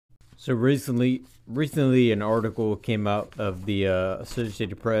So recently, an article came out of the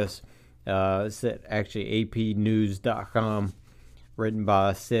Associated Press. It's at actually APnews.com, written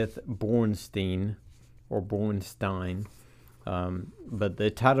by Seth Bornstein or Bornstein. But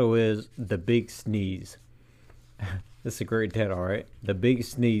the title is "The Big Sneeze." That's a great title, right? The Big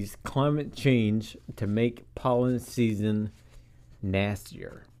Sneeze: Climate Change to Make Pollen Season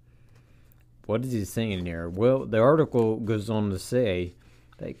Nastier. What is he saying here? Well, the article goes on to say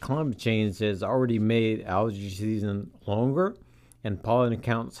that climate change has already made allergy season longer and pollen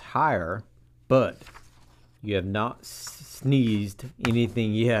counts higher, but you have not sneezed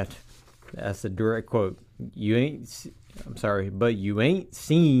anything yet. That's a direct quote. But you ain't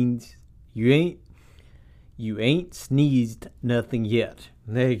sneezed nothing yet.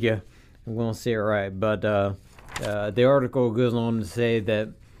 There you go. I'm gonna say it right. But the article goes on to say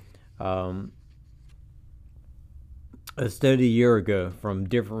that a study a year ago from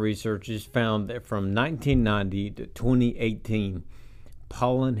different researchers found that from 1990 to 2018,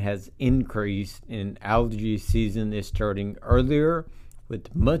 pollen has increased and allergy season is starting earlier,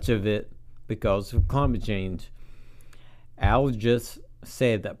 with much of it because of climate change. Allergists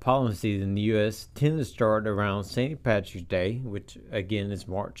say that pollen season in the U.S. tends to start around St. Patrick's Day, which again is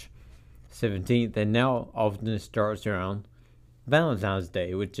March 17th, and now often starts around Valentine's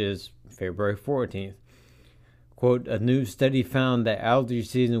Day, which is February 14th. Quote, a new study found that allergy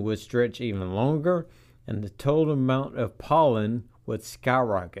season would stretch even longer and the total amount of pollen would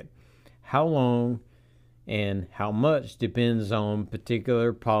skyrocket. How long and how much depends on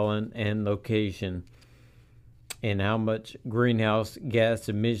particular pollen and location, and how much greenhouse gas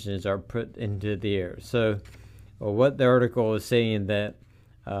emissions are put into the air. So, what the article is saying that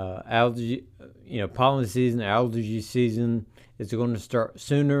pollen season, allergy season is going to start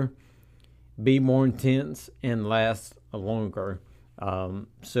sooner, be more intense, and last longer.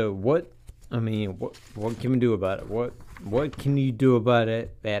 So what can we do about it? What can you do about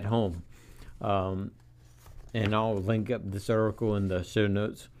it at home? And I'll link up this article in the show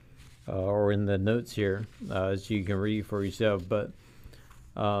notes or in the notes here so you can read for yourself. But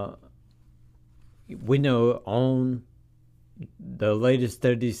we know on the latest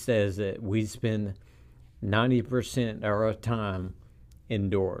study says that we spend 90% of our time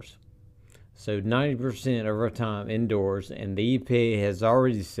indoors. So 90% of our time indoors, and the EPA has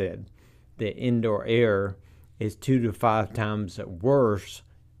already said that indoor air is 2 to 5 times worse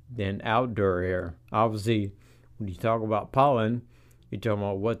than outdoor air. Obviously, when you talk about pollen, you're talking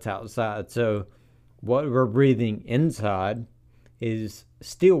about what's outside. So what we're breathing inside is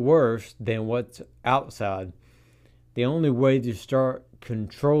still worse than what's outside. The only way to start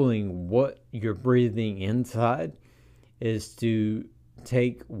controlling what you're breathing inside is to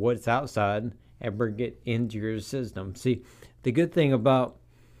take what's outside and bring it into your system. See, the good thing about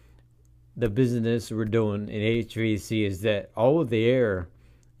the business we're doing in HVAC is that all of the air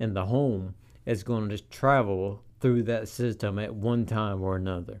in the home is going to travel through that system at one time or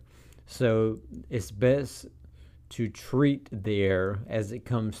another. So it's best to treat the air as it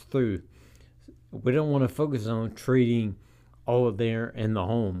comes through. We don't want to focus on treating all of the air in the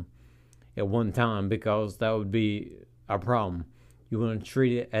home at one time, because that would be a problem. You want to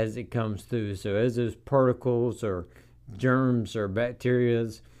treat it as it comes through. So as those particles or germs or bacteria,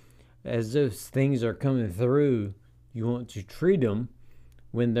 as those things are coming through, you want to treat them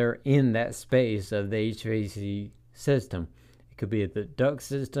when they're in that space of the HVAC system. It could be the duct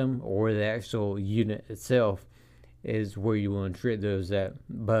system or the actual unit itself is where you want to treat those at.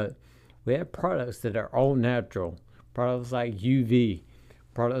 But we have products that are all natural. Products like UV,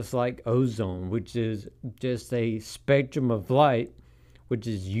 products like ozone, which is just a spectrum of light, which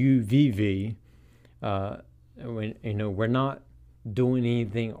is UVV. We're not doing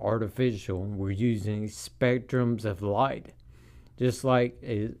anything artificial. We're using spectrums of light, just like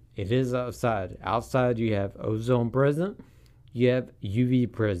it is outside. Outside, you have ozone present, you have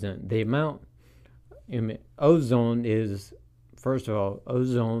UV present. The amount, ozone is, first of all,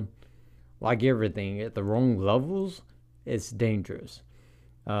 ozone, like everything, at the wrong levels, it's dangerous.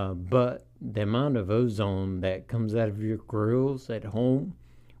 But the amount of ozone that comes out of your grills at home,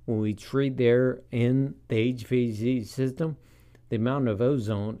 when we treat the air in the HVAC system, the amount of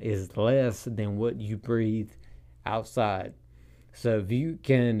ozone is less than what you breathe outside. So if you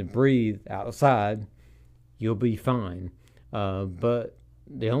can breathe outside, you'll be fine. But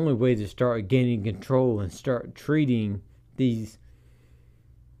the only way to start gaining control and start treating these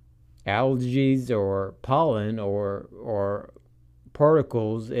allergies or pollen or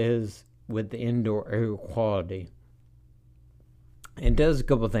particles is with the indoor air quality. It does a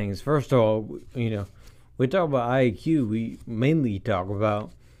couple things. First of all, we talk about IAQ. We mainly talk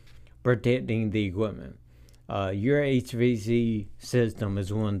about protecting the equipment. Your HVAC system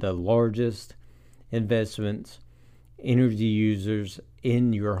is one of the largest investments energy users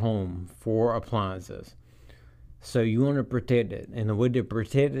in your home for appliances. So you want to protect it. And the way to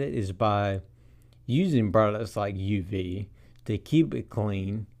protect it is by using products like UV to keep it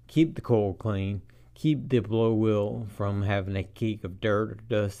clean, keep the coil clean, keep the blow wheel from having a kick of dirt or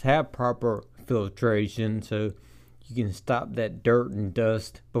dust, have proper filtration so you can stop that dirt and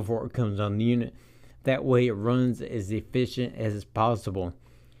dust before it comes on the unit. That way it runs as efficient as possible.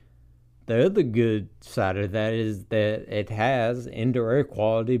 The other good side of that is that it has indoor air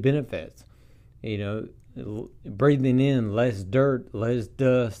quality benefits. Breathing in less dirt, less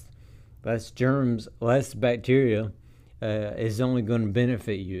dust, less germs, less bacteria is only going to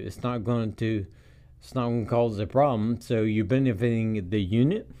benefit you. It's not going to cause a problem. So you're benefiting the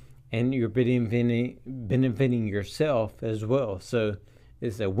unit and you're benefiting yourself as well. So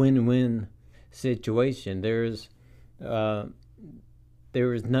it's a win-win situation. There is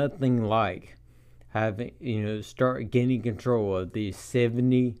nothing like having, start gaining control of these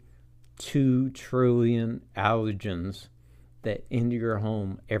 72 trillion allergens that enter your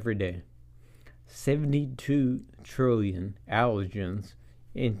home every day. 72 trillion allergens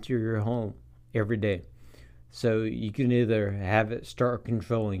enter your home every day. So you can either have it start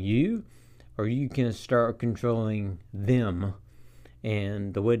controlling you, or you can start controlling them.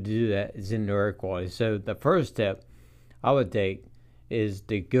 And the way to do that is indoor air quality. So the first step I would take is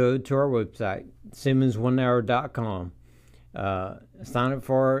to go to our website, SimmonsOneHour.com. Sign up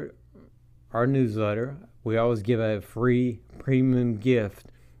for our newsletter. We always give a free premium gift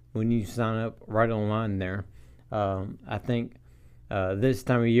when you sign up right online there. I think this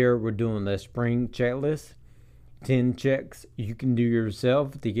time of year we're doing the spring checklist. 10 checks you can do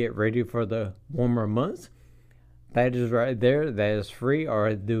yourself to get ready for the warmer months. That is right there. That is free. All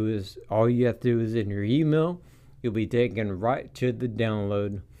you have to do is in your email. You'll be taken right to the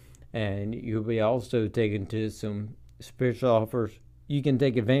download, and you'll be also taken to some special offers you can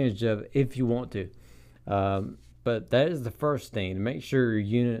take advantage of if you want to. But that is the first thing, to make sure your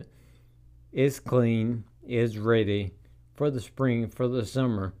unit is clean, is ready for the spring, for the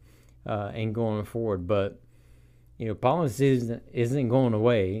summer, and going forward. But pollen season isn't going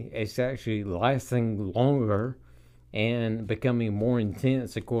away. It's actually lasting longer and becoming more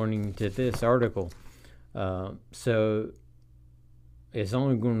intense according to this article. So it's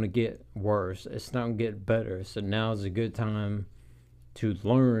only going to get worse. It's not going to get better. So now is a good time to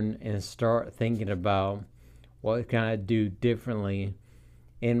learn and start thinking about what can I do differently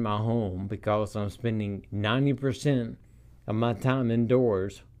in my home, because I'm spending 90% of my time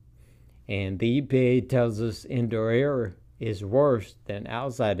indoors, and the EPA tells us indoor air is worse than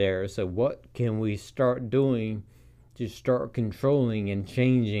outside air. So what can we start doing to start controlling and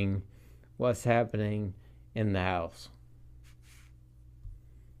changing what's happening in the house?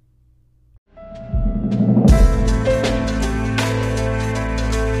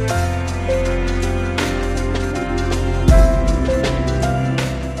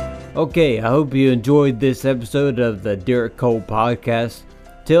 Okay, I hope you enjoyed this episode of the Derek Cole Podcast.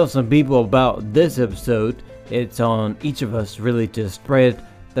 Tell some people about this episode. It's on each of us really to spread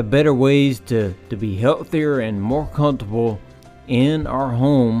the better ways to be healthier and more comfortable in our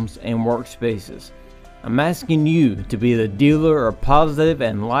homes and workspaces. I'm asking you to be the dealer of positive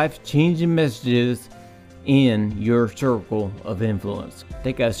and life-changing messages in your circle of influence.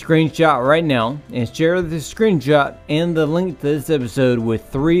 Take a screenshot right now and share the screenshot and the link to this episode with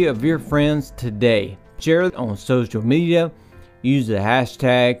 3 of your friends today. Share it on social media. Use the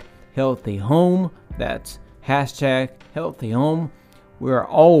hashtag HealthyHome. That's hashtag HealthyHome. We are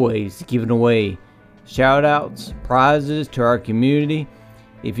always giving away shout outs, prizes to our community.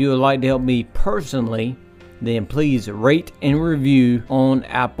 If you would like to help me personally, then please rate and review on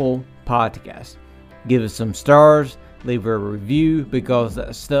Apple Podcasts. Give us some stars, leave a review, because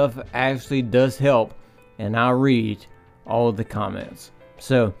that stuff actually does help, and I read all the comments.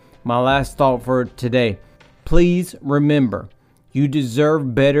 So, my last thought for today: please remember, you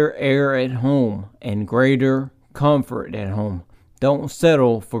deserve better air at home and greater comfort at home. Don't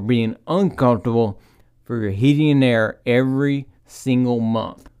settle for being uncomfortable for your heating and air every single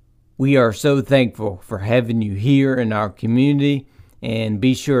month. We are so thankful for having you here in our community, and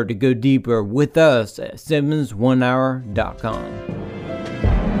be sure to go deeper with us at SimmonsOneHour.com.